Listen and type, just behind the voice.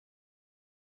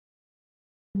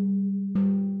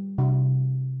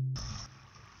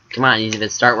Come on, easy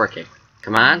bit, start working.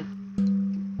 Come on.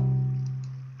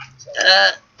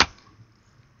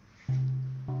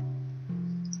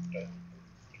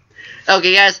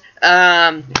 Okay, guys.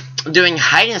 I'm doing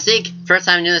hide and seek. First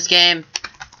time doing this game.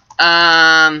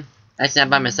 I stand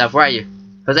by myself. Where are you?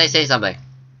 Jose, say something.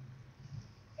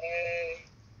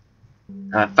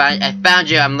 I found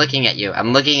you. I'm looking at you.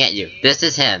 I'm looking at you. This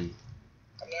is him.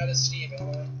 I'm not a Steve, am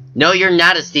I? No, you're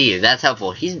not a Steve. That's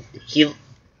helpful. He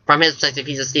from his perspective,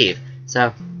 he's a Steve. So,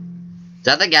 is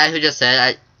that the guy who just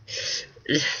said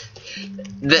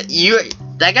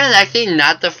that guy's actually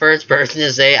not the first person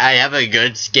to say I have a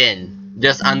good skin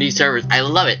just on these servers. I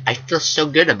love it. I feel so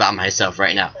good about myself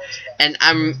right now. And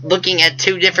I'm looking at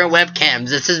 2 different webcams.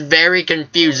 This is very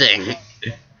confusing.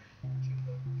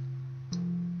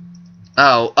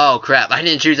 Oh crap, I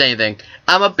didn't choose anything.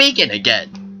 I'm a beacon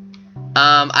again.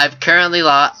 I've currently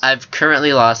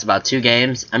lost about 2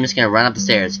 games. I'm just gonna run up the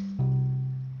stairs.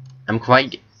 I'm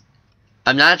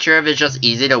not sure if it's just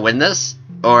easy to win this,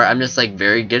 or I'm just like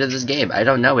very good at this game. I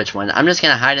don't know which one. I'm just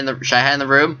gonna hide in the. Should I hide in the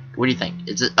room? What do you think?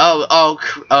 Is it?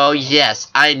 Oh yes,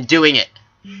 I'm doing it.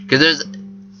 Does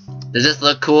this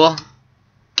look cool?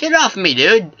 Get off me,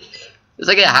 dude. There's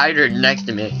like a hydrant next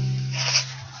to me.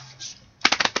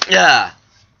 Yeah.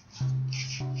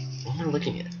 What am I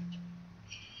looking at?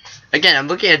 Again, I'm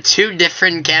looking at 2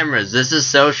 different cameras. This is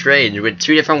so strange with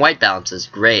 2 different white balances.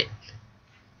 Great.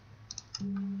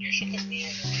 You should put me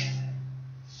in.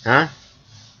 Huh?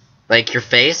 Like your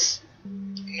face?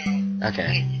 No.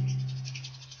 Okay.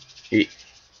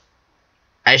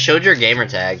 I showed your gamer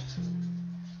tag.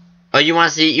 Oh, you want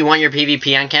to see? You want your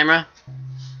PvP on camera?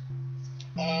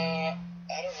 I don't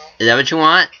know. Is that what you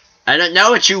want? I don't know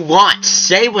what you want.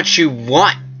 Say what you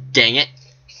want. Dang it.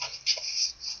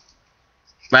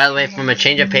 By the way, from a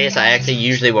change of pace, I actually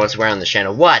usually won't swear on this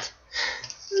channel. What?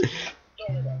 Don't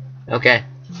worry about it. Okay.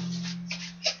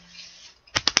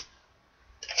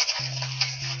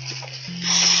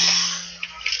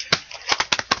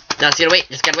 No, just gotta wait.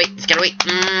 Just gotta wait. Just gotta wait.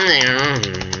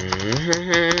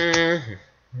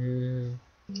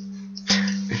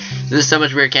 This is so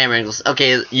much weird camera angles.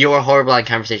 Okay, you're horrible at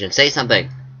conversation. Say something.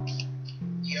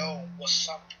 Yo, what's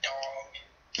up,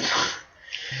 dog?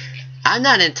 I'm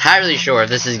not entirely sure if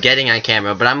this is getting on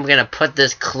camera, but I'm gonna put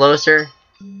this closer.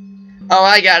 Oh,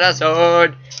 I got a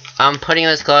sword! I'm putting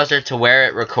this closer to where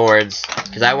it records,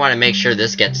 because I want to make sure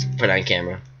this gets put on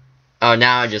camera. Oh,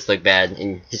 now I just look bad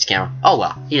in his camera. Oh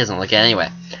well, he doesn't look at it anyway.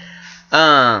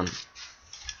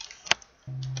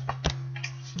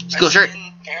 School shirt.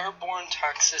 Airborne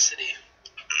toxicity.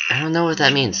 I don't know what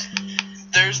that means.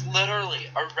 There's literally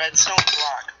a redstone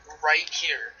block right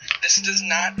here. This does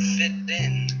not fit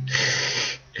in.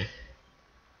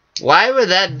 Why would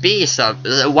that be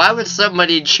something? Why would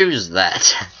somebody choose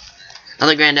that? On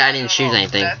the granted, I didn't choose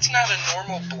anything. That's not a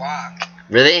normal block.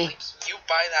 Really? Like, you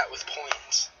buy that with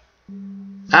points.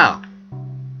 Oh.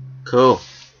 Cool.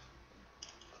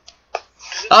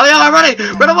 Oh no, I'm running!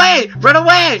 Run away! Run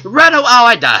away! Run away! Oh,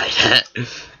 I died.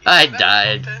 I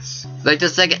died. Compass? Like the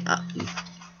second.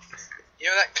 You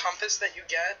know that compass that you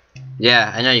get? Yeah,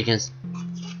 I know you can.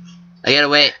 I gotta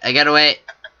wait. I gotta wait.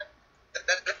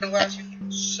 That allows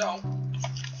you so.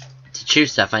 To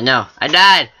choose stuff, I know. I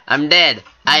died! I'm dead.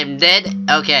 I'm dead?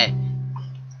 Okay.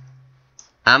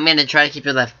 I'm gonna try to keep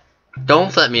you alive.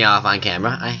 Don't flip me off on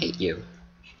camera. I hate you.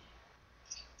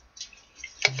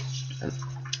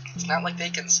 It's not like they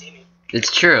can see me.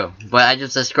 It's true, but I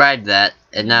just described that,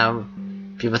 and now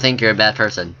people think you're a bad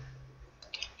person.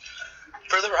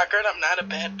 For the record, I'm not a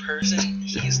bad person.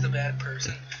 He's the bad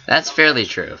person. That's fairly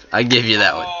true. I'll give you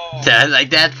that one. Oh.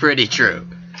 That's pretty true.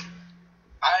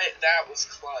 That was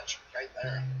clutch right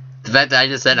there. The fact that I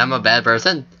just said I'm a bad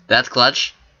person, that's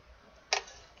clutch.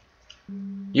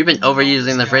 You've been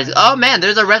overusing the phrase. Oh man,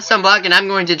 there's a redstone block and I'm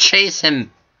going to chase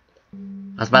him.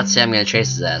 I was about to say I'm going to chase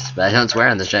his ass, but I don't swear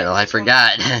on this channel. I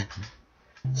forgot.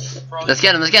 Let's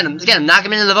get him. Let's get him. Let's get him. Knock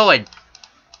him into the void.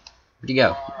 Where'd he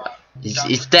go?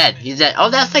 He's dead. He's dead.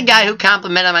 Oh, that's the guy who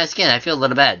complimented my skin. I feel a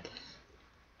little bad.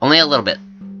 Only a little bit.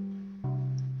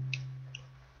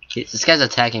 This guy's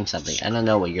attacking something. I don't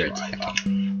know what you're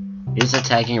attacking. You're just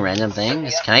attacking random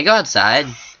things? Can I go outside?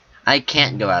 I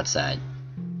can't go outside.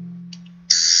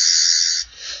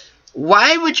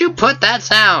 Why would you put that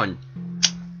sound?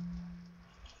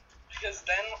 Because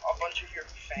then a bunch of your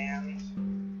fans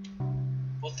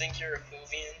will think you're a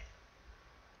Whovian.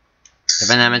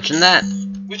 Have I not mentioned that?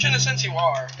 Which in a sense you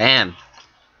are. Bam.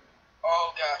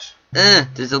 Oh gosh.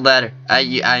 There's a ladder. I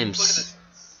am. Look at this.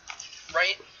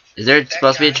 Right? Is there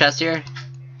supposed to be a chest here?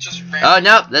 Just ran. Oh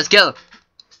no! Let's kill him.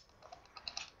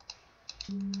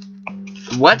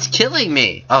 What's killing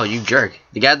me? Oh, you jerk.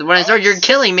 The guy when I started, you're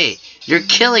killing me. You're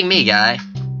killing me, guy.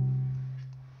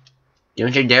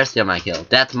 Don't you dare steal my kill.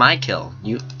 That's my kill.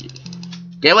 You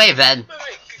get away, Ven.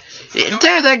 Dude,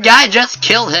 the guy just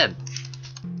killed him.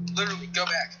 Literally, go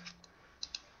back.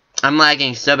 I'm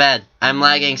lagging so bad. I'm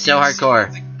lagging so hardcore.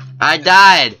 I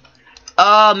died.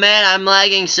 Oh man, I'm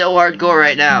lagging so hardcore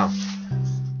right now.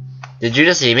 Did you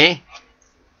just see me?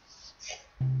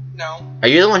 No. Are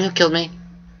you the one who killed me?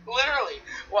 Literally,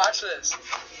 watch this.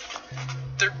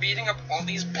 They're beating up all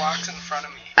these blocks in front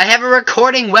of me. I have a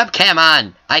recording webcam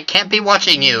on. I can't be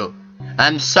watching you.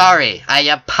 I'm sorry. I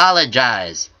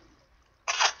apologize.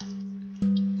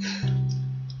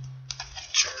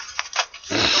 Sure.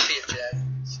 Don't be a jet.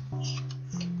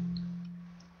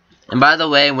 And by the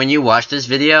way, when you watch this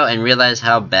video and realize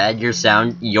how bad your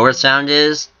sound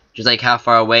is, just like how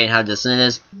far away and how distant it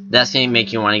is, that's gonna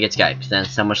make you want to get Skype, because then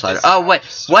it's so much louder. Oh wait,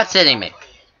 what's hitting me?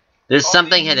 There's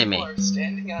something hitting me. Are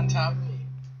standing on top of me.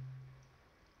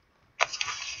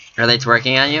 Are they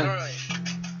twerking on you?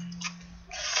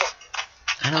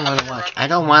 I don't want to watch. I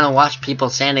don't want to watch people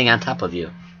standing on top of you.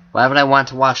 Why would I want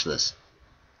to watch this?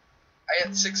 I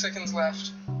got 6 seconds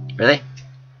left. Really?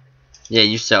 Yeah,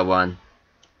 you still won.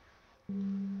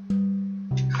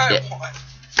 I Yeah. won.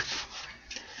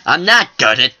 I'm not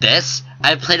good at this.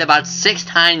 I've played about 6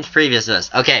 times previous to this.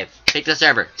 Okay, pick the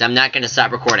server, 'cause I'm not going to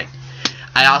stop recording.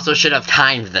 I also should have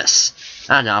timed this.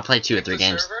 I don't know, I'll play 2 or 3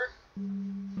 games. Server?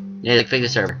 Yeah, pick the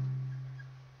server.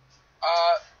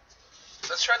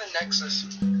 Let's try the Nexus.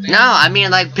 No, I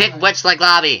mean, like, pick which, like,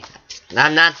 lobby.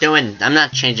 I'm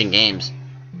not changing games.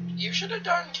 You should have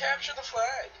done capture the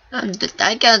flag.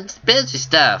 I got busy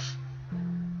stuff.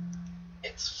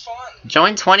 It's fun.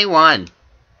 Join 21.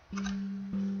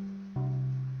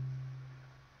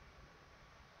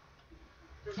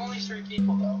 There's only 3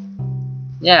 people though.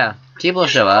 Yeah, people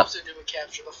show You up. should also do a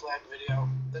capture the flag video.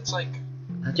 That's like,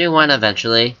 I'll do one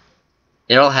eventually.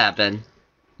 It'll happen.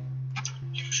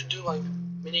 you should do like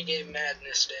minigame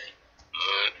madness day.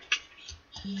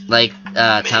 Like,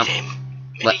 Tom.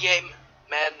 Minigame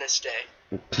madness day.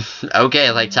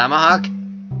 Okay, like Tomahawk?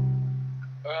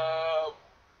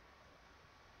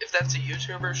 If that's a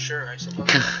YouTuber, sure, I suppose.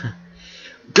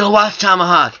 Go watch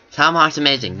Tomahawk. Tomahawk's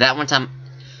amazing. That one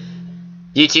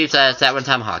YouTube says that one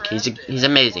Tomahawk. He's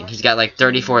amazing. He's got like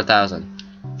 34,000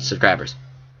 subscribers.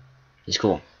 He's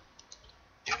cool.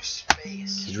 Do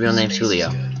space. His real name's Space is Julio.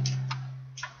 good.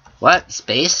 What?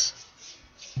 Space?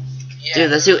 Yeah.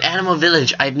 Dude, let's do Animal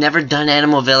Village. I've never done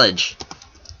Animal Village.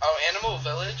 Oh, Animal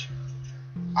Village?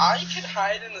 I can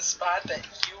hide in the spot that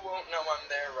you won't know I'm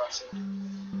there, Russell.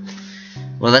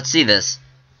 Well, let's see this.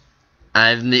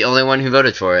 I'm the only one who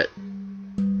voted for it.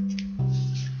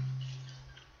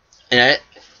 And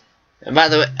by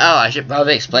the way, oh, I should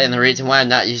probably explain the reason why I'm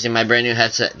not using my brand new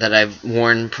headset that I've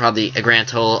worn probably a grand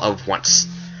total of once.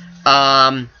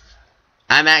 I'm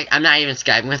not even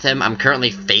Skyping with him. I'm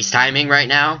currently FaceTiming right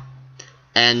now,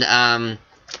 and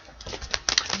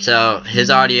so his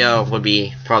audio would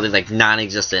be probably like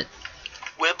non-existent.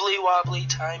 Wibbly wobbly,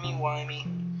 timey wimey.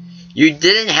 You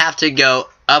didn't have to go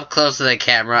up close to the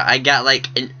camera. I got like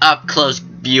an up close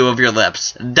view of your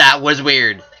lips. That was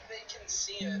weird. I don't think they can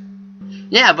see it.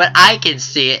 Yeah, but I can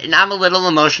see it, and I'm a little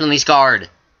emotionally scarred.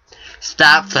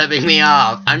 Stop flipping me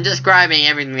off. I'm describing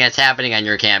everything that's happening on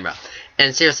your camera.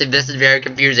 And seriously, this is very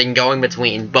confusing going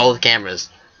between both cameras.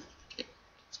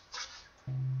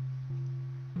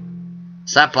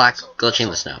 Stop glitching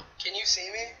the snow. Can you see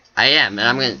me? I am,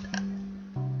 and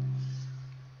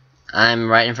I'm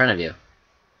right in front of you.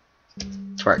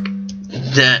 Twerk.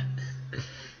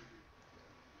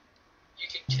 You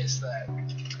can kiss that.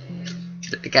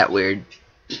 That got weird.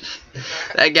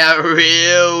 That got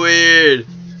real weird.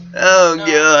 Oh No,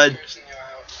 god. I'm cursing you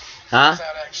out. Huh?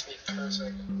 Without actually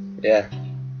cursing. Yeah.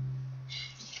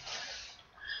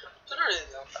 Literally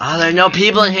though. Oh, there are no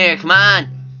people in here. Come on.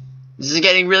 This is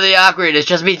getting really awkward. It's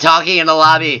just me talking in the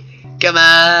lobby. Come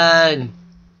on.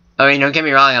 Oh, don't get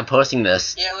me wrong. I'm posting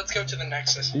this. Yeah, let's go to the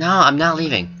Nexus. No, I'm not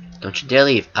leaving. Don't you dare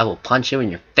leave. I will punch you in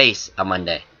your face on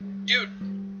Monday. Dude,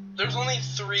 there's only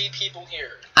 3 people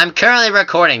here. I'm currently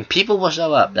recording. People will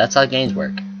show up. That's how games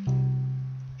work. No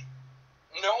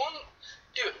one...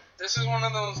 Dude, this is one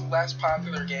of those less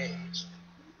popular games.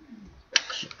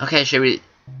 Okay, should we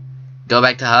go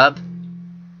back to Hub?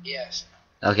 Yes.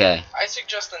 Okay. I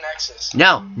suggest the Nexus.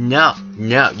 No.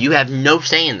 You have no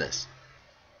say in this.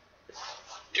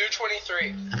 Do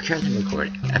 23. I'm currently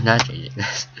recording. I'm not changing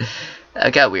this.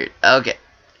 That got weird. Okay.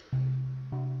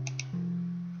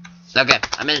 Okay,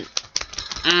 I'm in.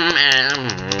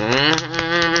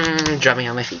 Dropping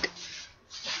on my feet.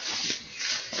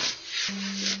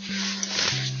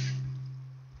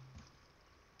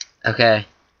 Okay.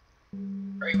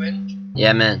 Are you in?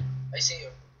 Yeah, man. I see you.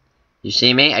 You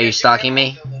see me? Are you stalking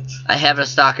me? I have a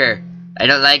stalker. I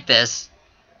don't like this.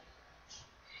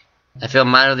 I feel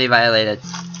mildly violated. Okay,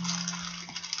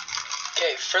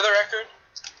 for the record,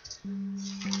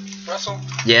 Russell,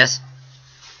 Yes?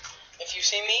 if you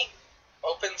see me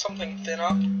open something thin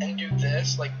up and do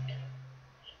this, like,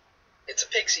 it's a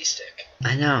pixie stick.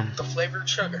 I know. The flavored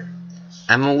sugar.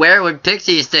 I'm aware what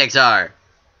pixie sticks are.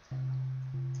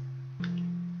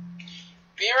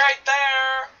 Be right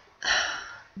there!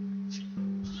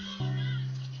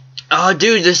 Oh,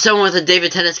 dude, there's someone with a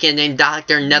David Tennant skin named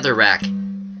Dr. Netherrack.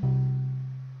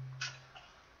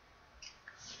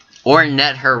 Or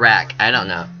Net Her Rack. I don't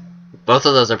know. Both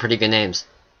of those are pretty good names.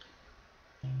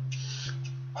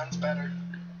 Mine's better.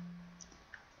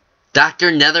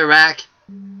 Dr. Netherrack.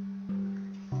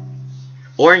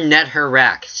 Or Net Her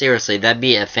Rack. Seriously, that'd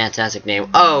be a fantastic name.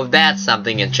 Oh, that's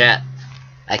something in chat.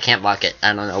 I can't block it.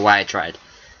 I don't know why I tried.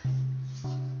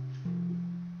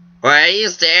 Why are you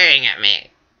staring at me?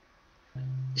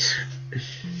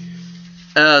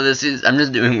 Oh, this is... I'm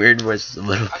just doing weird voices a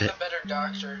little bit. I'm the better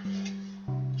doctor.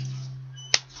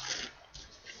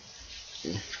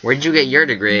 Where'd you get your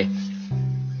degree? Time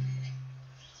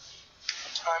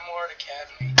Lord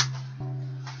Academy.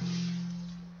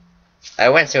 I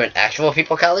went to an actual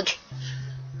people college?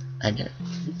 I did.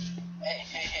 Hey.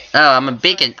 Oh, I'm a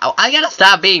beacon. Oh, I gotta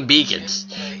stop being beacons.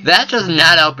 That's just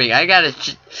not helping. I gotta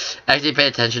actually pay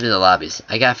attention to the lobbies.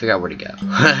 I gotta figure out where to go.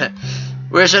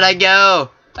 Where should I go?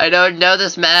 I don't know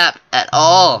this map at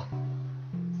all.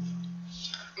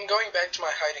 I'm going back to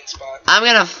my hiding spot. I'm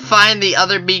gonna find the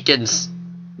other beacons.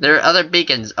 There are other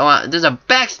beacons. Oh, there's a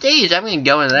backstage. I'm gonna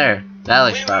go in there. That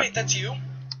looks fun. Wait, that's you?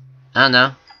 I don't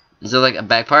know. Is there like a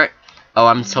back part? Oh,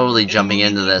 I'm totally jumping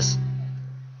into this.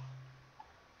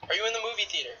 Are you in the movie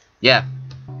theater? Yeah.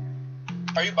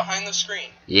 Are you behind the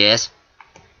screen? Yes.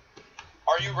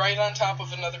 Are you right on top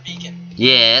of another beacon?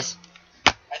 Yes.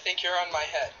 I think you're on my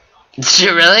head.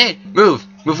 Really? Move.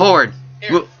 Move forward.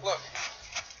 Here, Move. look.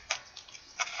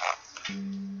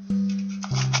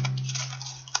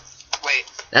 Wait.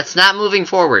 That's not moving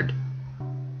forward.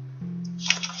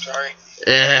 Sorry.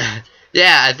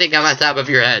 Yeah, I think I'm on top of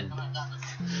your head.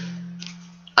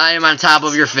 I am on top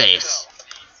of your face.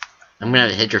 I'm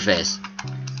gonna hit your face.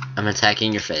 I'm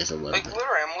attacking your face a little Like, bit.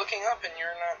 literally, I'm looking up and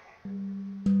you're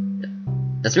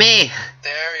not... That's me!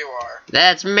 There you are.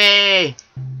 That's me!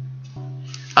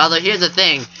 Although, here's the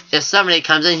thing. If somebody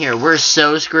comes in here, we're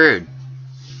so screwed.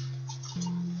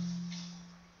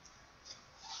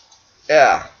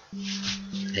 Yeah.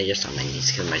 I just on my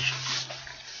knees because my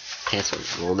pants were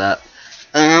rolled up.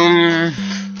 Oh,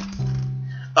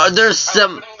 there's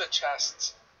some... I'm opening the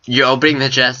chests. You're opening the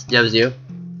chest? That was you?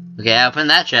 Okay, I opened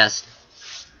that chest.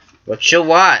 What you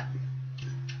want?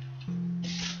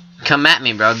 Come at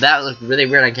me, bro. That looked really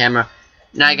weird on camera.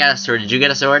 Now I got a sword. Did you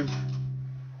get a sword?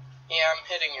 Yeah, I'm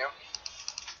hitting you.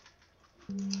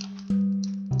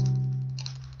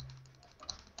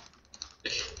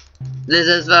 This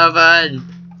is so fun.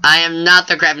 I am not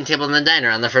the crafting table in the diner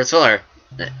on the first floor.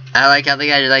 I like how the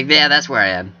guys are like, yeah, that's where I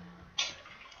am.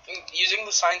 Using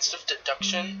the science of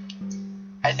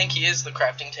deduction, I think he is the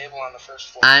crafting table on the first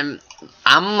floor.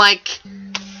 I'm like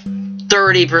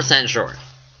 30% sure.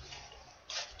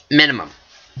 Minimum.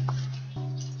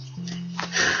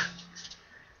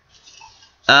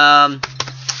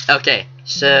 Okay,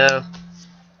 so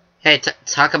hey,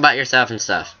 talk about yourself and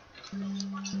stuff.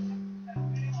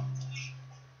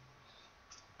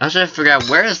 I was trying to figure out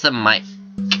where is the mic.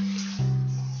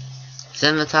 Is it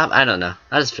in the top? I don't know.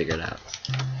 I'll just figure it out.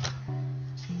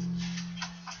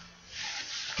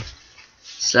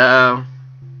 So,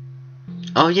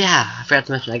 oh yeah, I forgot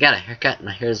to mention I got a haircut.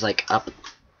 My hair is like up.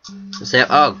 Say,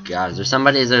 oh god, is there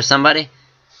somebody? Is there somebody?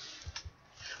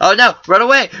 Oh no! Run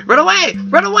away! Run away!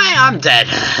 Run away! I'm dead.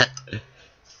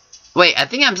 Wait, I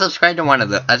think I'm subscribed to one of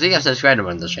the. I think I'm subscribed to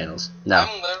one of those channels. No.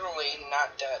 I'm literally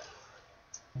not dead.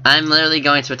 I'm literally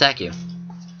going to attack you.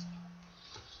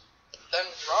 Then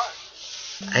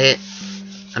run.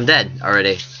 I'm dead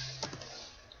already.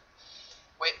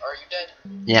 Wait, are you dead?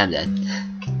 Yeah, I'm dead.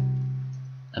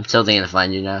 I'm totally gonna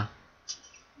find you now.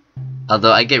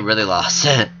 Although I get really lost.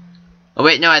 Oh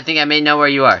wait, no, I think I may know where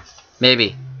you are.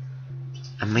 Maybe.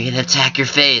 I'm gonna attack your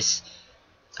face.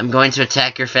 I'm going to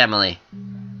attack your family.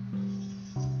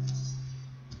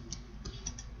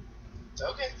 It's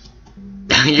okay.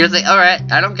 You're like,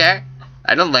 alright, I don't care.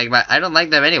 I don't like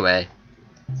them anyway.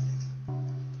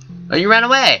 Oh, you ran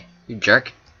away, you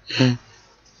jerk. Ooh,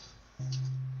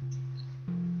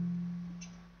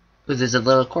 there's a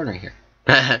little corner here.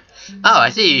 Oh, I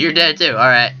see you. You're dead too.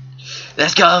 Alright.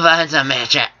 Let's go find some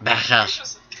back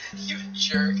house. You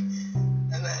jerk.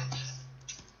 And then...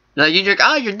 No, you jerk.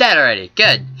 Oh, you're dead already.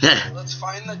 Good. Let's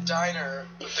find the diner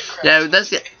with the crap. Yeah, let's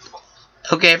get...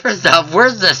 Okay, first off,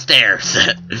 where's the stairs?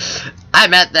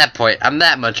 I'm at that point. I'm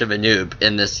that much of a noob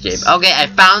in this game. Okay, I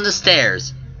found the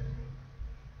stairs.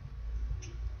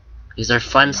 These are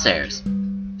fun stairs.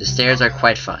 The stairs are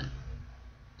quite fun.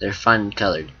 They're fun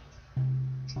colored.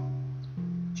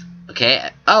 Okay.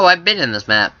 Oh, I've been in this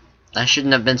map. I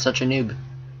shouldn't have been such a noob.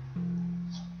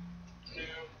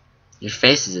 Your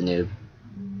face is a noob.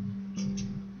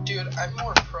 Dude, I'm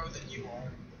more pro than you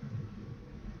are.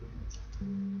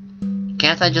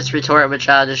 Can't I just retort with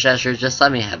childish gestures? Just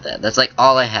let me have that. That's like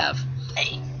all I have.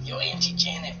 Hey, your Auntie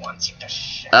Janet wants you to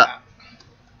shut up.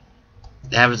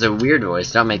 That was a weird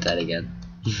voice. Don't make that again.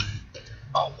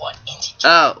 Oh, what? Auntie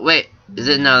Janet? Oh, wait. Is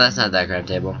it? No, that's not that crime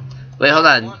table. Wait, hold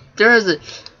on. There is a...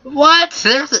 What?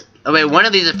 There's a... Oh, wait, one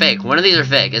of these are fake. One of these are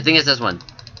fake. I think it's this one.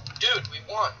 Dude, we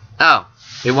won. Oh.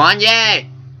 We won? Yay!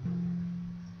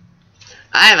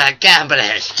 I'm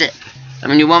accomplished. I'm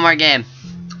gonna do one more game.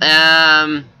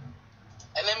 And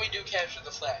then we do capture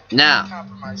the flag. No.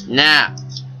 Compromise. No.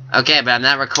 Okay, but I'm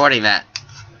not recording that.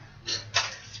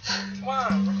 Come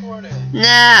on, record it.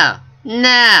 No.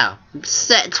 No.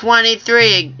 Set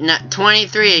 23. Not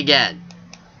 23 again.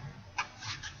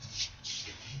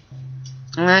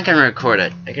 I'm not gonna record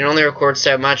it. I can only record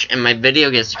so much, and my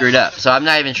video gets screwed up. So I'm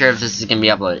not even sure if this is gonna be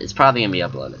uploaded. It's probably gonna be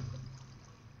uploaded.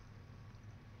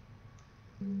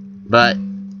 But,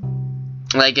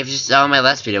 like, if you saw my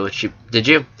last video, which you did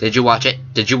you watch it?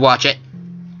 Did you watch it?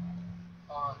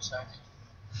 Oh, I'm sorry.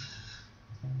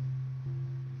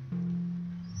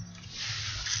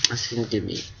 What's gonna give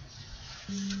me?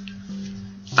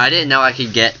 I didn't know I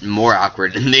could get more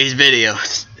awkward in these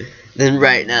videos than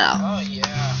right now. Oh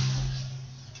yeah.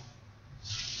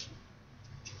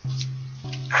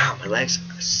 Ow, my legs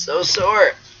are so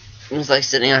sore. It was like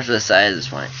sitting off to the side at this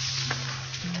point.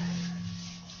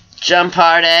 Jump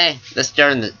party! Let's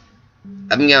join the...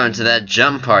 I'm going to that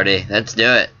jump party. Let's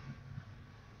do it.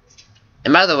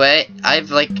 And by the way, I've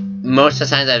like... Most of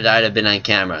the times I've died have been on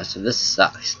camera, so this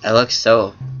sucks. I look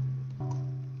so...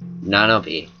 non-OP.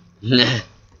 I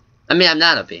mean, I'm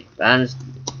not OP, but I'm just...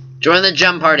 Join the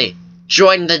jump party!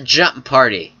 Join the jump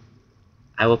party!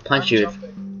 I will punch you if...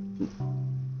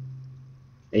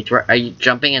 Are you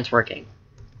jumping and twerking?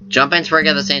 Jump and twerk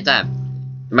at the same time.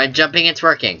 Am I jumping and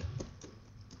twerking?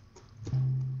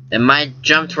 Am I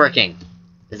jump twerking?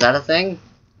 Is that a thing?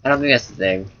 I don't think that's a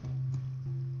thing.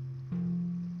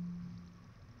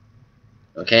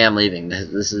 Okay, I'm leaving.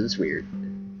 This is weird.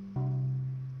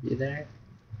 You there?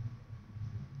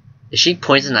 Is she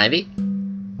Poison Ivy?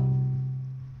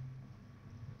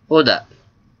 Hold up.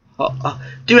 Oh,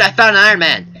 dude, I found Iron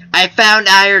Man! I found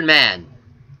Iron Man!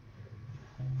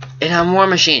 In a War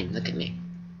Machine. Look at me.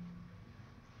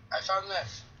 I found that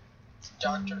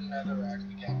Dr. Netherrack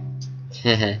again.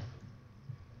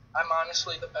 I'm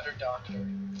honestly the better doctor.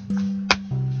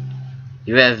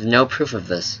 You have no proof of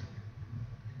this.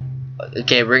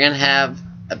 Okay, we're gonna have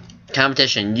a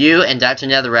competition. You and Dr.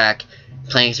 Netherrack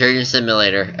playing Surgeon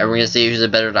Simulator, and we're gonna see who's a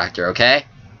better doctor, okay?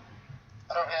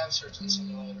 I don't have Surgeon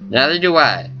Simulator. Neither do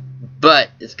I.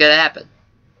 But it's gonna happen.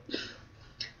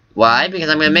 Why? Because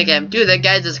I'm gonna make him. Dude, that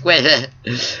guy's a squid.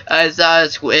 I saw a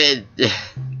squid.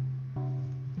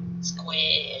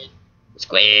 Squid.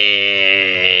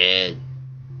 Squid.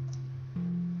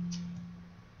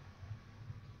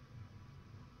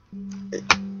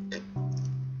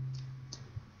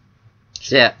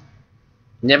 So yeah.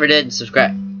 Never did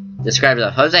describe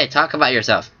yourself. Jose, talk about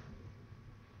yourself.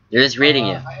 They're just reading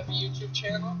you. I have a YouTube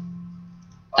channel.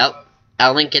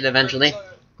 I'll link it eventually.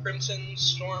 Crimson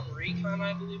Storm Recon,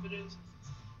 I believe it is.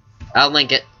 I'll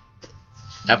link it.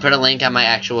 I'll put a link on my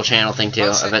actual channel thing too.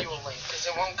 I'll send you a link, because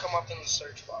it won't come up in the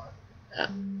search bar.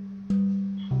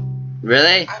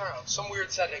 Really? I don't know, some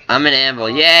weird setting. I'm an anvil,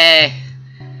 yay!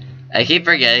 I keep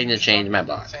forgetting to change my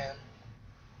block.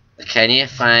 Okay, I need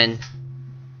to find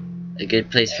a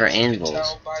good place for anvils.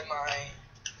 Tell by my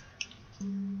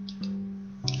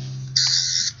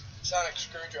sonic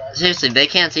screwdriver. Seriously, they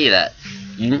can't see that.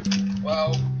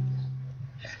 Well,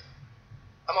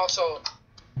 I'm also,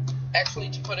 actually,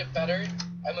 to put it better,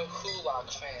 I'm a Wholock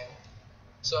fan.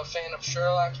 So a fan of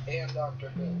Sherlock and Doctor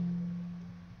Who.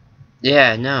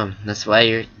 Yeah, no. That's why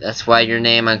your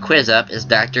name on QuizUp is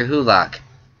Dr. Wholock.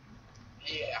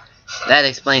 Yeah. That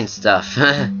explains stuff.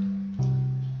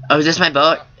 Oh, is this my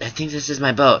boat? I think this is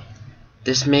my boat.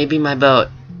 This may be my boat.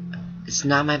 It's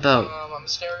not my boat. I'm a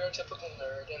stereotypical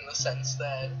nerd in the sense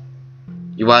that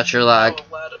You watch Sherlock. I know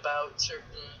a lot about certain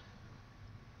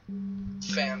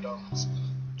fandoms.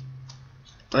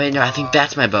 Wait, no, I think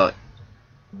that's my boat.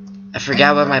 I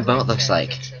forgot what my boat looks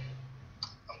like.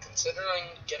 I'm considering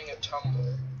getting a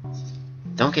tumbler.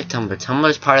 Don't get Tumblr. Tumblr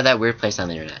is part of that weird place on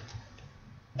the internet.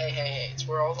 Hey, it's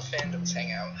where all the fandoms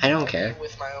hang out. I don't care.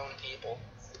 With my own people.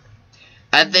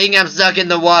 I think I'm stuck in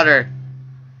the water.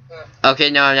 Okay,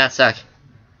 no, I'm not stuck.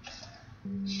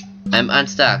 I'm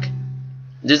unstuck.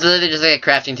 There's literally just like a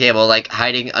crafting table, like,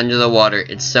 hiding under the water.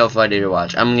 It's so funny to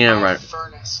watch. I'm gonna run.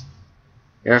 Furnace.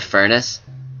 You're a furnace?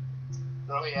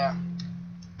 Oh, yeah.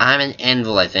 I'm an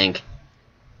anvil, I think.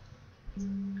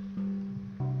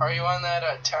 Are you on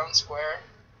that town square?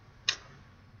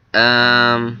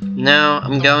 No,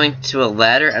 I'm going to a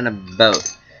ladder and a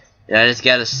boat. And I just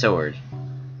got a sword.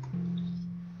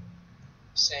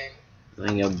 Same. I'm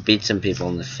gonna go beat some people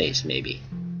in the face, maybe.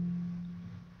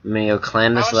 I'm gonna go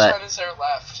climb this ladder. How much time is there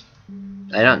left?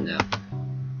 I don't know.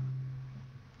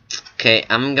 Okay,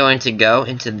 I'm going to go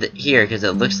into here because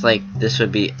it looks like this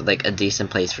would be like a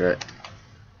decent place for it.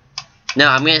 No,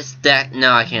 I'm gonna stack.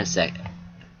 No, I can't stack.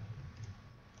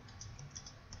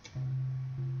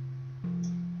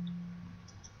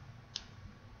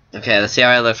 Okay, let's see how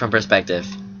I look from perspective.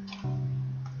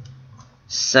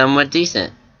 Somewhat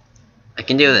decent. I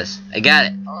can do this. I got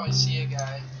it. Oh, I see a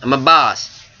guy. I'm a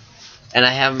boss. And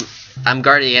I'm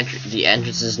guarding the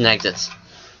entrances and exits.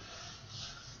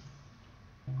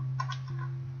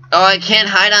 Oh, I can't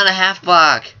hide on a half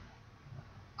block.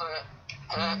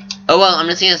 Oh well, I'm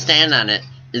just gonna stand on it.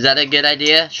 Is that a good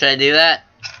idea? Should I do that?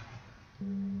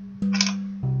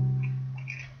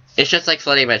 It's just like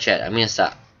flooding my chat. I'm gonna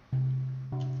stop.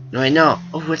 No, I know.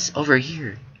 Oh, what's over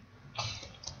here?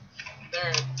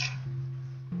 There.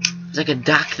 It's like a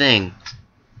dock thing.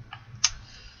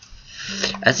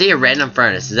 I see a random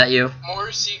furnace. Is that you?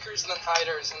 More seekers than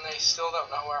hiders, and they still don't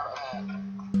know where I'm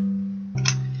at.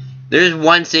 There's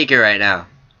one seeker right now.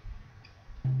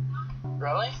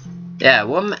 Really? Yeah.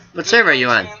 What server are you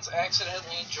on? Fans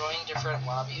accidentally join different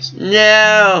lobbies.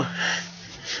 No.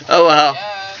 Oh well.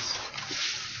 Yes.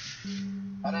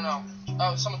 I don't know.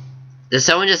 Oh, someone. Did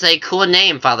someone just say cool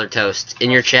name, Father Toast,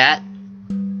 in your chat?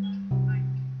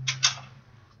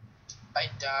 I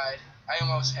died. I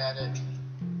almost had it.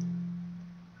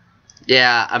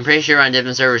 Yeah, I'm pretty sure we're on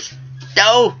different servers.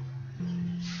 No!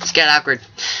 It's got awkward.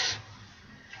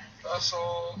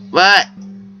 Russell. What?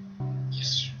 You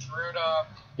screwed up.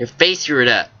 Your face screwed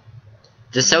up.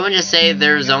 Did someone just say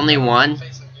there's only one?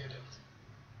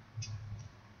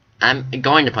 I'm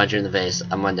going to punch her in the face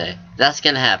on Monday. That's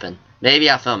gonna happen. Maybe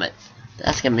I'll film it.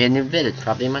 That's gonna be a new vid,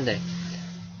 probably Monday.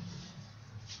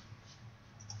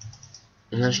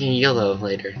 I'm just gonna YOLO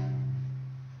later.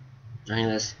 Doing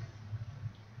this.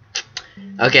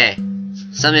 Okay,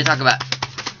 something to talk about.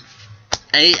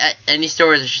 Any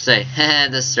stories I should say.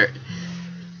 This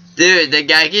dude, the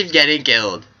guy keeps getting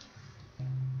killed.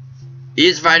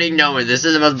 He's fighting no one. This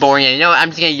is the most boring game. You know what? I'm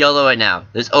just gonna YOLO it now.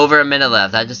 There's over a minute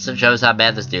left. That just shows how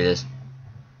bad this dude is.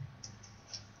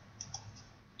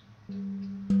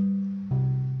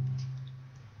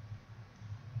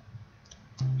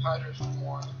 Hiders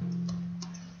one.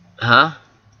 Huh?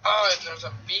 Oh, and there's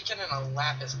a beacon and a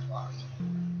lapis block.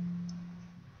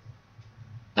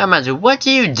 Now, imagine, what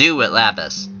do you do with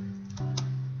lapis?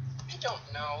 I don't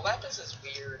know. Lapis is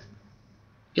weird.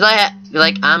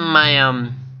 Like on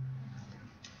my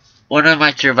one of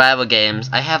my survival games,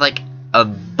 I have like a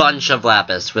bunch of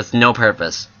lapis with no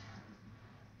purpose.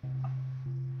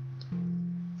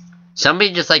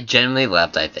 Somebody just like genuinely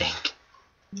left, I think.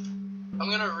 I'm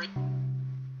gonna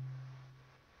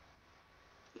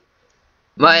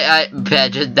My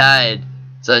iPad just died,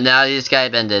 so now the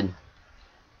Skype ended.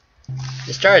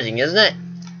 It's charging, isn't it?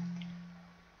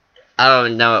 Oh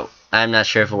no, I'm not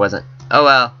sure if it wasn't. Oh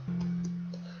well.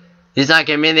 He's not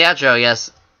gonna be in the outro, I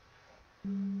guess.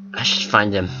 I should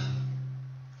find him.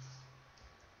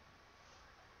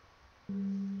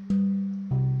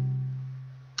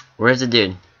 Where's the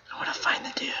dude? I wanna find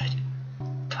the dude.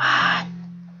 Come on.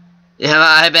 Yeah,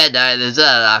 my iPad died. This is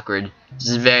awkward. This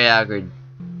is very awkward.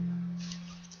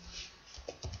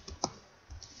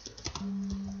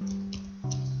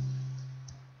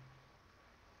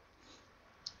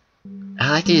 I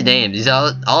like these names.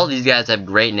 All of these guys have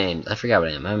great names. I forgot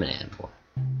what I am. I'm an animal.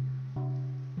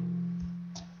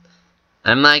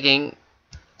 I'm lagging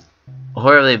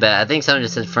horribly bad. I think someone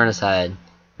just said furnace hide.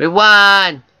 We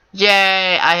won!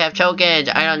 Yay! I have tokens.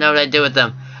 I don't know what I do with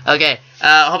them. Okay.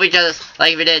 Hope you enjoyed this.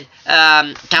 Like if you did.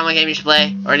 Comment what game you should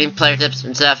play or any player tips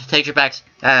and stuff. Take your packs.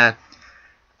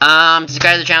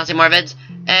 Subscribe to the channel, see more vids.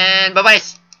 And bye bye.